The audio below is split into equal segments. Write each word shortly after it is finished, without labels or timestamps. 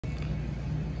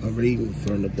I'm reading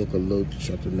from the book of Luke,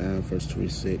 chapter 9, verse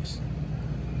 26.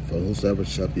 For whosoever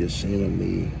shall be ashamed of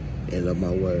me and of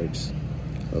my words,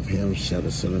 of him shall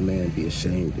the Son of Man be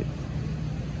ashamed,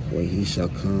 when he shall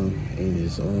come in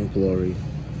his own glory,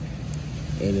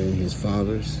 and in his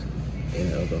Father's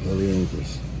and of the holy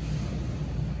angels.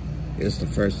 It's the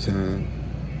first time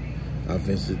I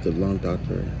visited the lung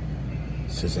doctor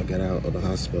since I got out of the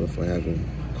hospital for having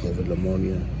COVID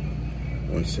pneumonia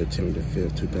on September the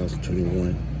 5th,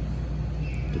 2021.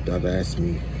 The doctor asked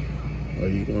me, "Are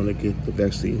you going to get the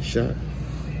vaccine shot?"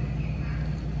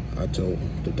 I told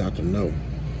the doctor no.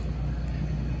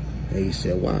 And he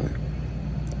said, "Why?"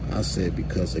 I said,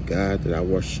 "Because the God that I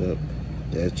worship,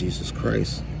 that's Jesus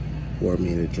Christ, warned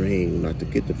me in a dream not to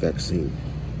get the vaccine."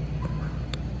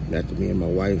 And after me and my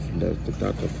wife left the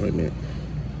doctor appointment,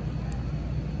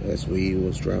 as we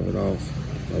was driving off,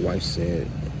 my wife said,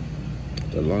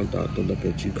 "The lung doctor looked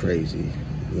at you crazy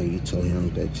when you told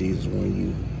him that Jesus warned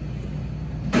you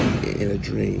in a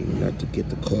dream not to get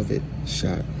the COVID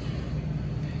shot."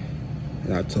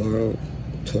 And I told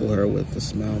her with a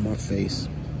smile on my face,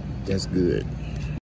 "That's good."